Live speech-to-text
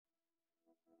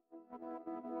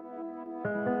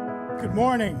Good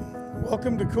morning.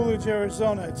 Welcome to Coolidge,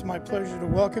 Arizona. It's my pleasure to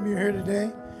welcome you here today.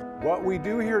 What we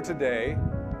do here today,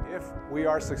 if we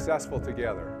are successful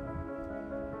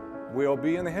together, will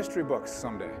be in the history books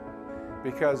someday.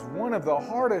 Because one of the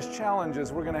hardest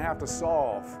challenges we're going to have to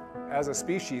solve as a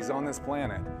species on this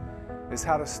planet is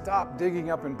how to stop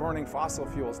digging up and burning fossil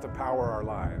fuels to power our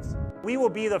lives. We will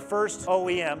be the first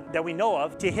OEM that we know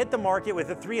of to hit the market with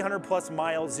a 300+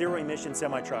 mile zero-emission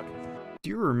semi-truck. Do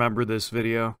you remember this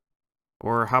video?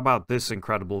 Or how about this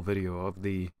incredible video of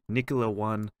the Nikola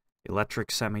 1 electric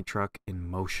semi-truck in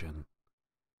motion?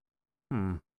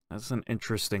 That's an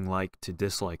interesting like to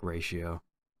dislike ratio.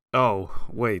 Oh,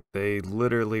 wait, they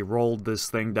literally rolled this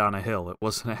thing down a hill. It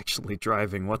wasn't actually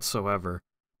driving whatsoever.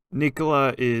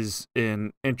 Nikola is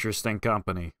an interesting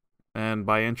company. And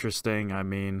by interesting, I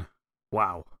mean,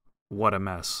 wow, what a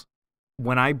mess.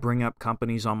 When I bring up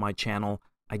companies on my channel,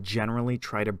 I generally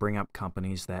try to bring up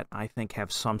companies that I think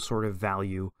have some sort of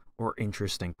value or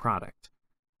interesting product.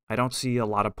 I don't see a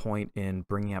lot of point in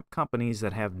bringing up companies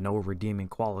that have no redeeming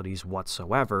qualities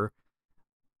whatsoever,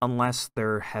 unless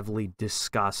they're heavily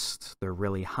discussed, they're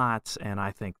really hot, and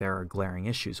I think there are glaring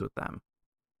issues with them.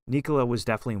 Nikola was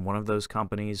definitely one of those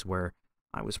companies where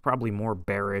I was probably more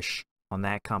bearish on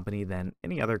that company than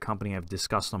any other company I've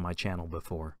discussed on my channel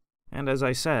before. And as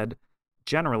I said,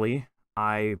 generally,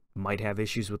 I might have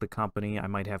issues with the company, I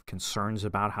might have concerns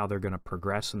about how they're going to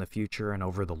progress in the future and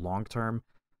over the long term,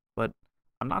 but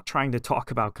I'm not trying to talk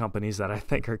about companies that I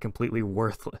think are completely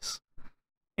worthless.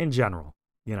 In general,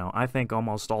 you know, I think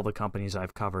almost all the companies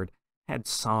I've covered had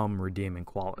some redeeming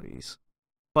qualities.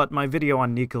 But my video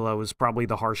on Nikola was probably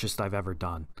the harshest I've ever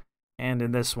done, and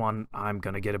in this one, I'm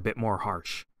going to get a bit more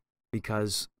harsh,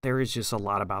 because there is just a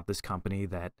lot about this company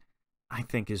that I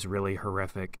think is really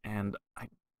horrific, and I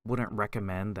wouldn't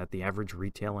recommend that the average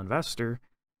retail investor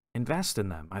invest in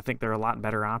them. I think there are a lot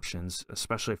better options,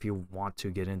 especially if you want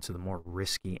to get into the more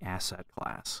risky asset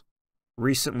class.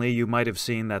 Recently, you might have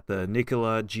seen that the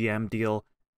Nikola GM deal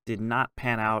did not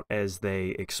pan out as they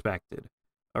expected.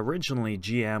 Originally,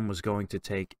 GM was going to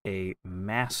take a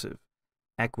massive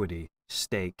equity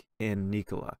stake in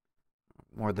Nikola,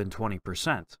 more than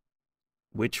 20%,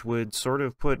 which would sort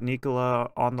of put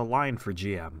Nikola on the line for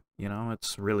GM. You know,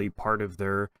 it's really part of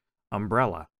their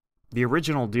umbrella. The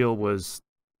original deal was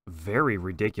very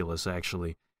ridiculous,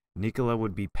 actually. Nikola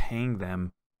would be paying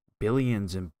them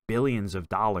billions and billions of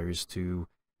dollars to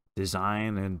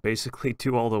design and basically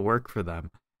do all the work for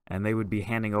them, and they would be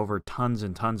handing over tons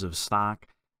and tons of stock.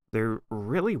 There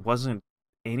really wasn't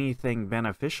anything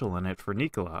beneficial in it for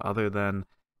Nikola other than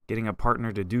getting a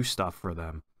partner to do stuff for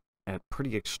them at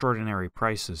pretty extraordinary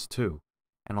prices too.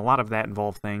 And a lot of that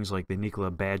involved things like the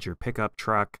Nikola Badger pickup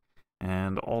truck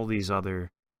and all these other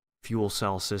fuel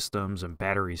cell systems and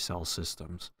battery cell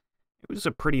systems. It was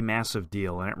a pretty massive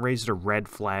deal, and it raised a red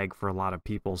flag for a lot of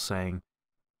people saying,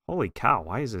 holy cow,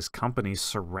 why is this company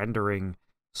surrendering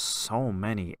so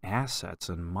many assets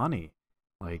and money?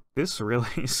 Like, this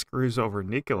really screws over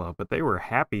Nikola, but they were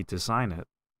happy to sign it.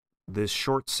 This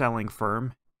short-selling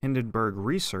firm, Hindenburg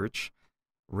Research,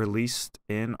 released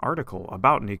an article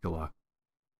about Nikola,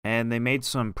 and they made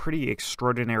some pretty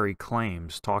extraordinary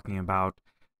claims talking about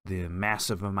the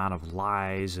massive amount of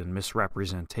lies and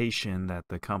misrepresentation that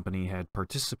the company had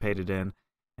participated in,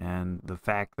 and the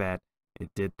fact that it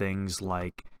did things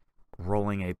like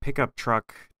rolling a pickup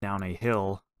truck down a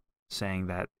hill saying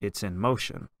that it's in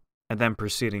motion, and then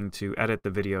proceeding to edit the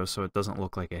video so it doesn't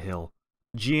look like a hill.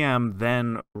 GM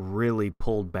then really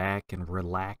pulled back and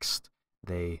relaxed.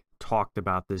 They talked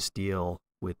about this deal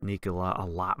with Nikola a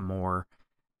lot more,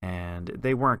 and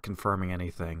they weren't confirming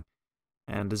anything.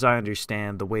 And as I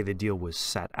understand, the way the deal was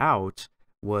set out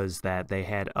was that they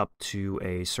had up to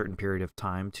a certain period of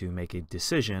time to make a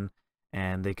decision,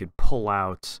 and they could pull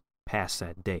out past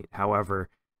that date. However,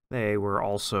 they were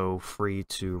also free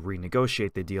to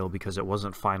renegotiate the deal because it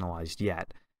wasn't finalized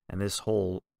yet. And this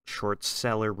whole short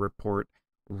seller report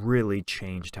really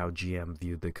changed how GM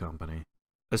viewed the company,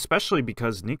 especially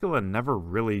because Nikola never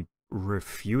really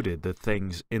refuted the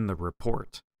things in the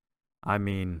report. I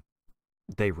mean,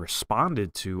 they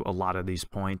responded to a lot of these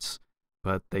points,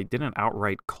 but they didn't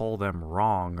outright call them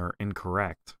wrong or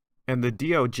incorrect. And the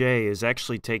DOJ is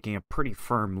actually taking a pretty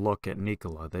firm look at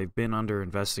Nikola. They've been under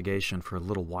investigation for a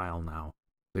little while now.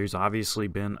 There's obviously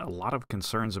been a lot of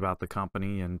concerns about the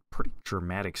company and pretty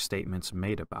dramatic statements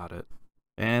made about it.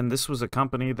 And this was a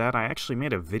company that I actually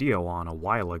made a video on a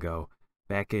while ago,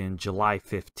 back in July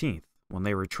 15th, when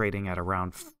they were trading at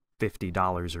around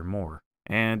 $50 or more.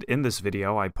 And in this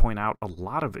video, I point out a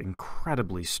lot of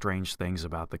incredibly strange things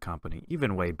about the company,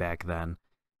 even way back then.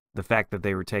 the fact that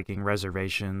they were taking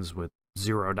reservations with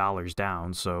 $0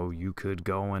 down, so you could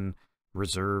go and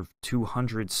reserve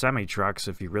 200 semi-trucks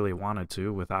if you really wanted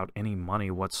to without any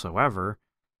money whatsoever,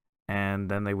 and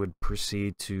then they would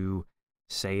proceed to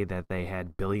say that they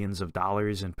had billions of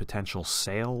dollars in potential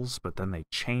sales, but then they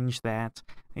changed that.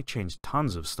 They changed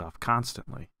tons of stuff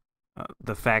constantly.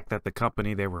 The fact that the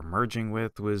company they were merging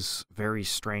with was very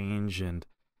strange, and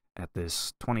at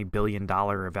this $20 billion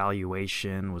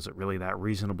evaluation, was it really that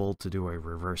reasonable to do a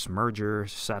reverse merger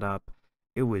setup?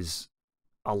 It was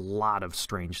a lot of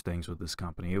strange things with this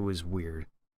company. It was weird.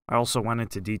 I also went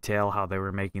into detail how they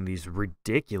were making these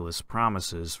ridiculous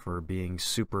promises for being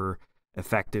super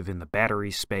effective in the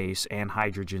battery space and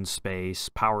hydrogen space,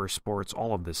 power sports,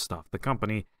 all of this stuff. The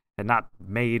company had not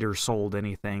made or sold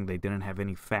anything. They didn't have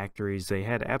any factories. They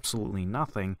had absolutely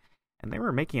nothing. And they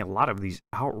were making a lot of these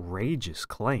outrageous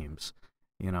claims,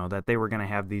 you know, that they were going to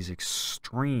have these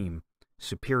extreme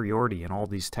superiority in all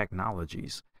these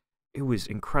technologies. It was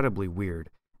incredibly weird.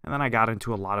 And then I got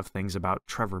into a lot of things about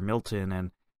Trevor Milton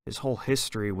and his whole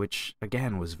history, which,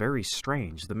 again, was very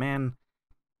strange. The man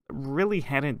really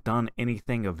hadn't done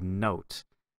anything of note.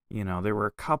 You know, there were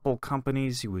a couple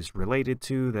companies he was related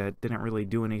to that didn't really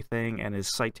do anything, and his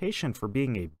citation for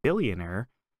being a billionaire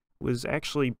was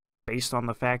actually based on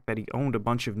the fact that he owned a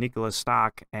bunch of Nikola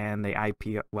stock and they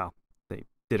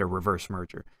did a reverse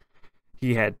merger.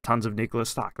 He had tons of Nikola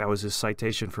stock. That was his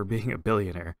citation for being a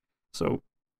billionaire. So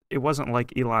it wasn't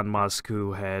like Elon Musk,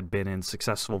 who had been in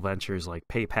successful ventures like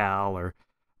PayPal or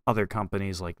other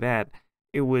companies like that.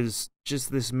 It was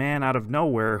just this man out of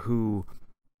nowhere who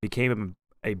became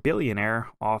a billionaire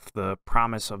off the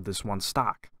promise of this one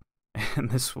stock. And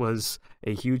this was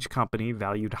a huge company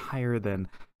valued higher than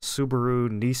Subaru,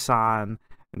 Nissan,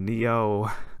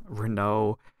 NIO,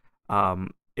 Renault.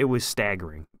 It was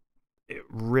staggering.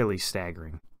 Really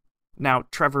staggering. Now,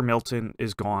 Trevor Milton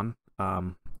is gone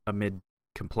amid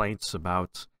complaints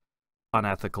about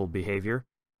unethical behavior.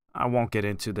 I won't get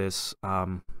into this.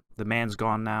 The man's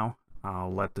gone now.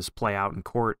 I'll let this play out in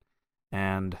court,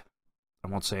 and I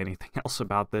won't say anything else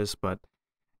about this, but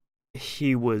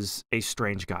he was a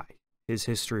strange guy. His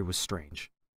history was strange.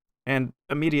 And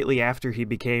immediately after he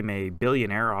became a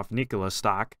billionaire off Nikola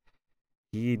stock,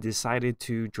 he decided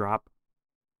to drop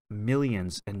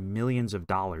millions and millions of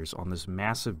dollars on this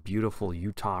massive, beautiful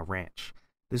Utah ranch.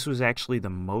 This was actually the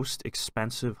most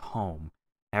expensive home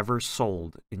ever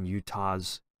sold in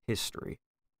Utah's history.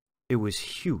 It was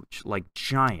huge, like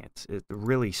giant,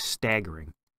 really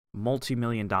staggering.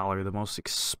 Multi-million dollar, the most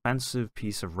expensive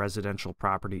piece of residential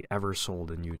property ever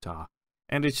sold in Utah.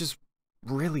 And it's just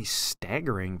really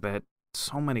staggering that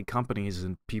so many companies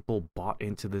and people bought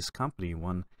into this company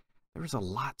when there was a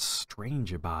lot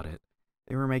strange about it.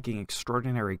 They were making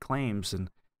extraordinary claims, and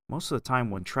most of the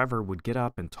time when Trevor would get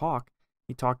up and talk,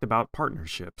 he talked about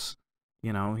partnerships.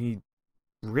 You know, he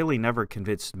really never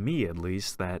convinced me, at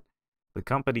least, that the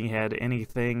company had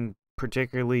anything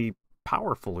particularly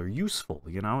powerful or useful.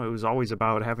 You know, it was always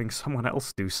about having someone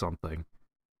else do something.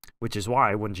 Which is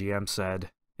why when GM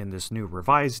said in this new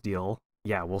revised deal,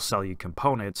 yeah, we'll sell you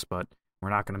components, but we're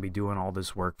not going to be doing all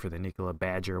this work for the Nikola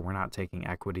Badger. We're not taking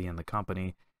equity in the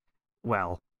company.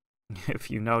 Well,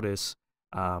 if you notice,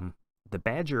 the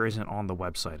Badger isn't on the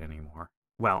website anymore.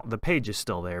 Well, the page is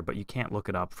still there, but you can't look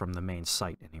it up from the main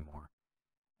site anymore.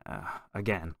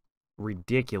 Again,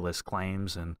 ridiculous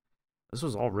claims, and this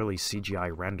was all really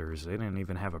CGI renders. They didn't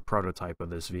even have a prototype of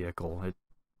this vehicle. It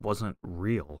wasn't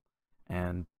real,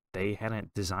 and they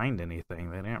hadn't designed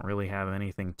anything. They didn't really have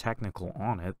anything technical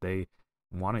on it. They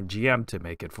wanted GM to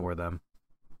make it for them.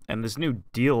 And this new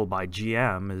deal by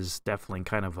GM is definitely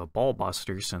kind of a ball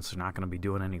buster, since they're not going to be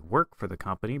doing any work for the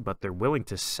company, but they're willing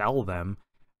to sell them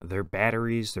their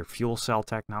batteries, their fuel cell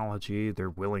technology. They're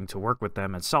willing to work with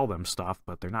them and sell them stuff,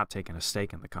 but they're not taking a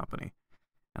stake in the company.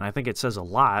 And I think it says a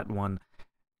lot when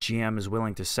GM is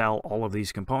willing to sell all of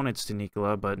these components to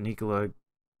Nikola, but Nikola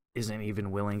isn't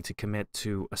even willing to commit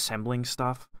to assembling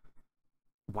stuff.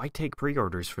 Why take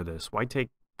pre-orders for this? Why take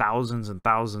thousands and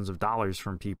thousands of dollars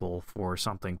from people for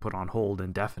something put on hold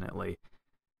indefinitely?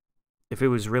 If it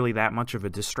was really that much of a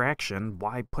distraction,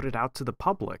 why put it out to the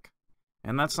public?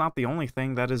 And that's not the only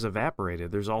thing that is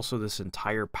evaporated. There's also this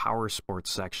entire power sports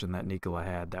section that Nikola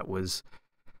had that was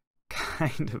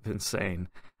kind of insane.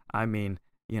 I mean,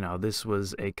 you know, this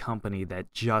was a company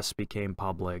that just became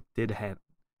public. They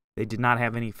did not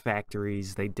have any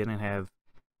factories. They didn't have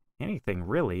anything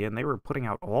really, and they were putting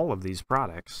out all of these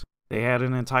products. They had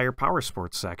an entire power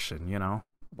sports section, you know,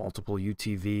 multiple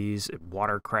UTVs,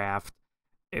 watercraft.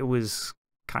 It was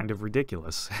kind of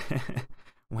ridiculous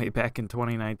way back in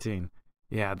 2019.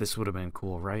 Yeah, this would have been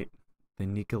cool, right? the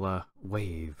Nikola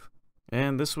wave.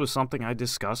 And this was something I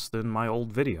discussed in my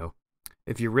old video.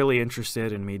 If you're really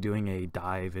interested in me doing a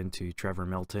dive into Trevor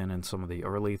Milton and some of the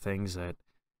early things that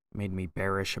made me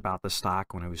bearish about the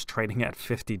stock when it was trading at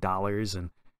 $50 and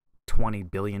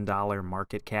 $20 billion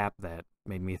market cap that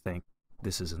made me think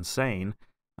this is insane,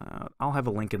 I'll have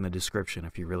a link in the description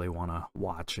if you really want to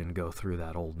watch and go through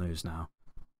that old news now.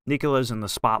 Nikola's in the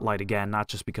spotlight again, not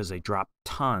just because they dropped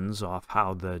tons off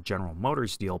how the General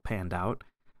Motors deal panned out,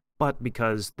 but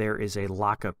because there is a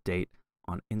lockup date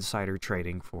on insider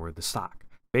trading for the stock.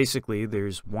 Basically,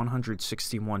 there's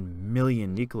 161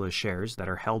 million Nikola shares that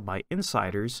are held by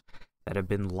insiders that have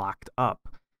been locked up,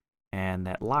 and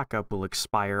that lockup will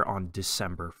expire on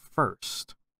December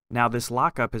 1st. Now, this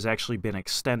lockup has actually been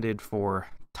extended for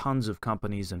tons of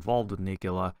companies involved with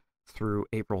Nikola through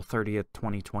April 30th,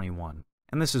 2021.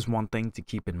 And this is one thing to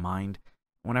keep in mind.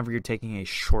 Whenever you're taking a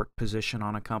short position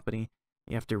on a company,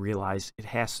 you have to realize it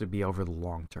has to be over the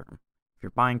long term. If you're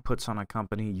buying puts on a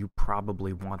company, you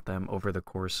probably want them over the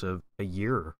course of a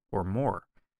year or more.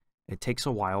 It takes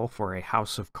a while for a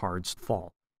house of cards to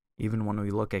fall. Even when we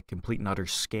look at complete and utter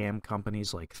scam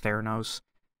companies like Theranos,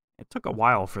 it took a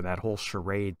while for that whole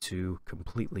charade to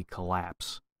completely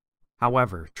collapse.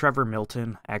 However, Trevor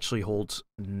Milton actually holds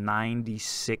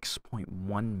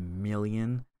 96.1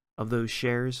 million of those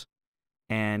shares,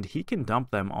 and he can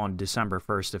dump them on December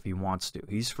 1st if he wants to.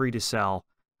 He's free to sell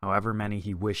however many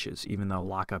he wishes, even though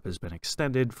lockup has been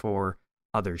extended for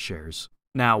other shares.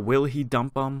 Now, will he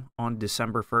dump them on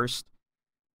December 1st?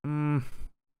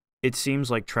 It seems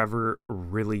like Trevor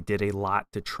really did a lot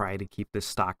to try to keep the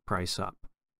stock price up.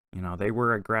 You know, they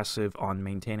were aggressive on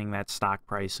maintaining that stock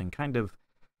price and kind of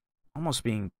almost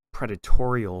being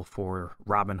predatorial for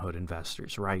Robinhood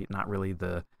investors, right? Not really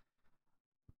the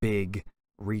big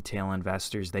retail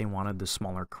investors. They wanted the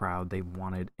smaller crowd. They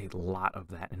wanted a lot of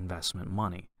that investment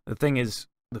money. The thing is,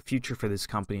 the future for this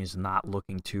company is not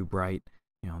looking too bright.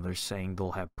 You know, they're saying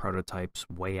they'll have prototypes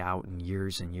way out in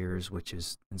years and years, which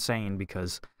is insane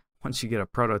because once you get a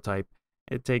prototype,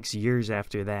 it takes years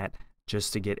after that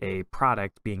just to get a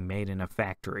product being made in a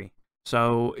factory.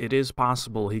 So it is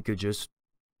possible he could just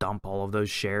dump all of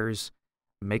those shares,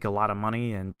 make a lot of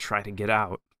money, and try to get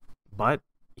out. But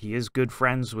he is good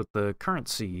friends with the current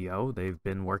CEO. They've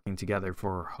been working together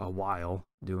for a while,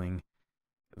 doing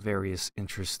various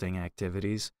interesting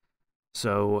activities.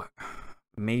 So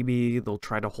maybe they'll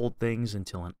try to hold things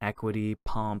until an equity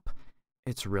pump.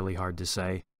 It's really hard to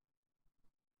say.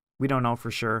 We don't know for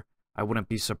sure. I wouldn't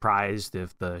be surprised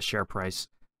if the share price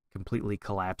completely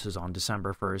collapses on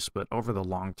December 1st, but over the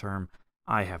long term,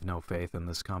 I have no faith in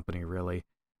this company, really.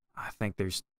 I think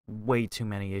there's way too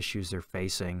many issues they're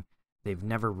facing. They've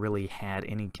never really had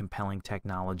any compelling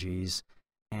technologies,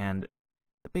 and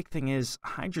the big thing is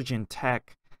hydrogen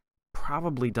tech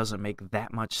probably doesn't make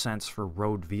that much sense for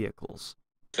road vehicles.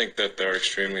 I think that they're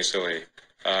extremely silly.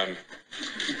 And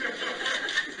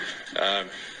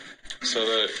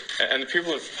the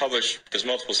people have published, there's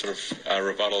multiple sort of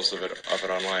rebuttals of it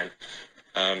online.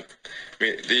 I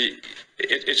mean,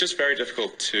 it's just very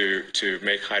difficult to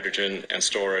make hydrogen and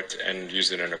store it and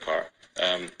use it in a car.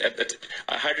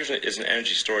 Hydrogen is an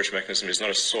energy storage mechanism. It's not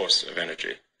a source of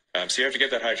energy. So you have to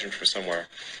get that hydrogen from somewhere.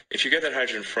 If you get that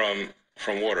hydrogen from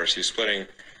water, so you're splitting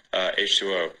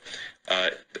H2O,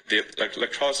 the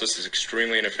electrolysis is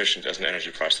extremely inefficient as an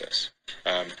energy process.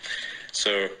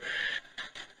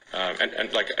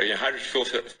 Hydrogen fuel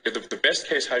cell, the best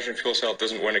case hydrogen fuel cell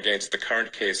doesn't win against the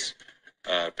current case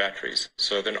batteries.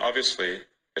 So then obviously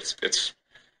it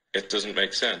doesn't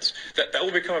make sense. That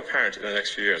will become apparent in the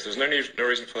next few years. There's no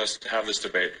reason for us to have this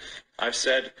debate. I've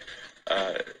said,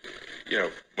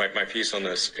 my piece on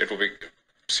this. It will be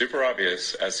super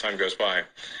obvious as time goes by.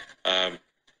 I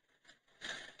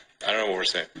don't know what we're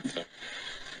saying. So.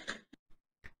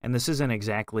 And this isn't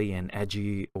exactly an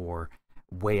edgy or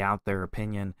way out there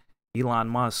opinion. Elon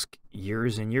Musk,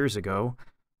 years and years ago,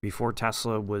 before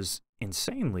Tesla was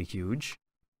insanely huge,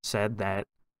 said that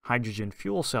hydrogen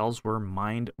fuel cells were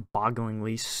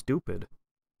mind-bogglingly stupid.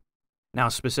 Now,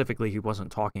 specifically, he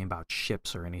wasn't talking about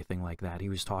ships or anything like that. He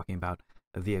was talking about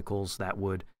vehicles that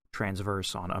would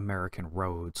transverse on American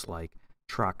roads, like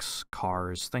trucks,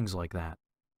 cars, things like that.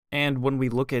 And when we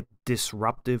look at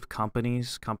disruptive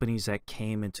companies, companies that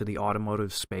came into the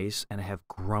automotive space and have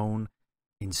grown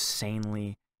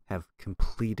insanely, have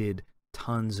completed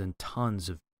tons and tons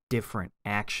of different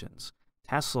actions,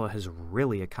 Tesla has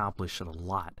really accomplished a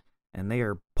lot, and they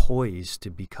are poised to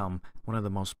become one of the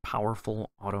most powerful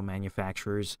auto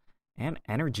manufacturers and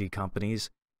energy companies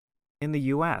in the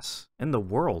US, in the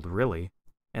world, really.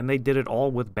 And they did it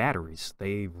all with batteries.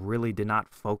 They really did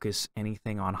not focus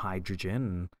anything on hydrogen,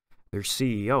 and their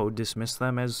CEO dismissed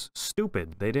them as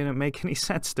stupid. They didn't make any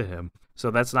sense to him. So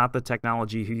that's not the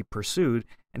technology he pursued,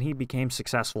 and he became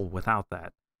successful without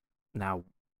that. Now,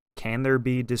 can there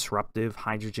be disruptive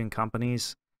hydrogen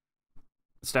companies?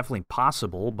 It's definitely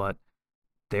possible, but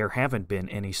there haven't been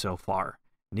any so far.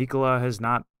 Nikola has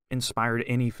not inspired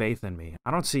any faith in me.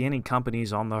 I don't see any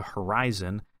companies on the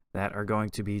horizon that are going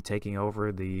to be taking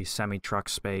over the semi-truck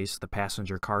space, the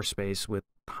passenger car space with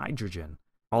hydrogen.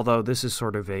 Although this is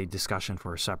sort of a discussion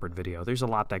for a separate video. There's a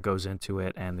lot that goes into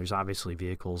it, and there's obviously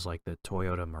vehicles like the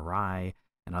Toyota Mirai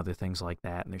and other things like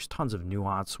that, and there's tons of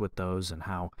nuance with those and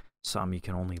how some you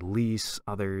can only lease,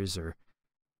 others, or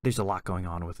there's a lot going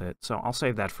on with it. So I'll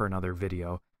save that for another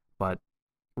video, but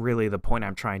really the point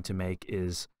I'm trying to make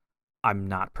is I'm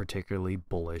not particularly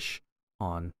bullish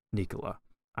on Nikola.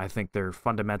 I think their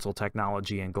fundamental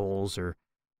technology and goals are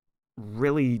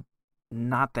really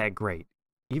not that great.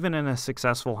 Even in a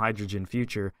successful hydrogen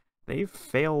future, they've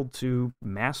failed to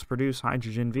mass-produce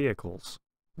hydrogen vehicles.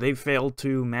 They've failed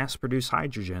to mass-produce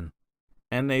hydrogen.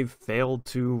 And they've failed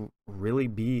to really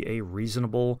be a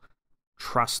reasonable,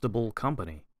 trustable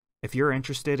company. If you're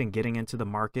interested in getting into the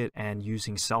market and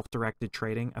using self-directed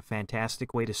trading, a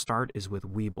fantastic way to start is with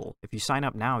Webull. If you sign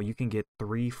up now, you can get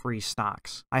 3 free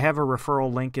stocks. I have a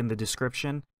referral link in the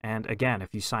description, and again,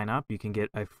 if you sign up, you can get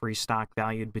a free stock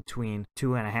valued between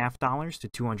 $2.50 to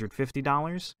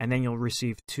 $250, and then you'll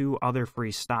receive 2 other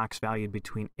free stocks valued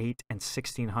between $800 and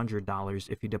 $1,600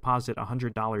 if you deposit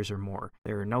 $100 or more.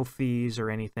 There are no fees or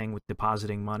anything with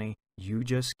depositing money. You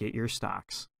just get your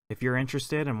stocks. If you're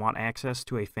interested and want access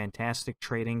to a fantastic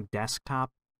trading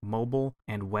desktop, mobile,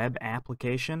 and web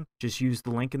application, just use the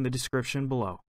link in the description below.